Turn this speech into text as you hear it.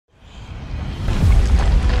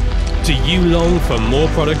Do you long for more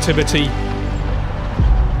productivity?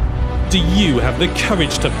 Do you have the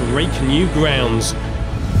courage to break new grounds?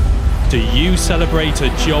 Do you celebrate a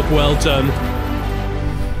job well done?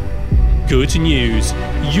 Good news,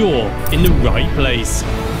 you're in the right place.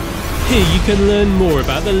 Here you can learn more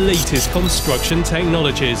about the latest construction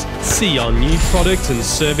technologies, see our new product and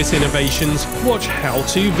service innovations, watch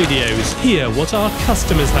how-to videos, hear what our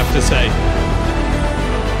customers have to say.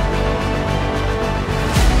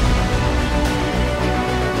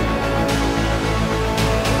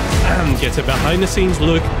 And get a behind-the-scenes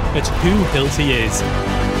look at who Hilti is.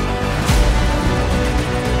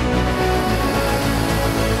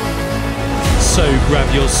 So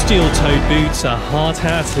grab your steel-toed boots, a hard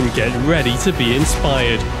hat and get ready to be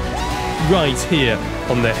inspired. Right here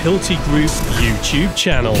on the Hilti Group YouTube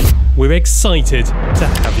channel. We're excited to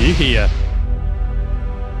have you here.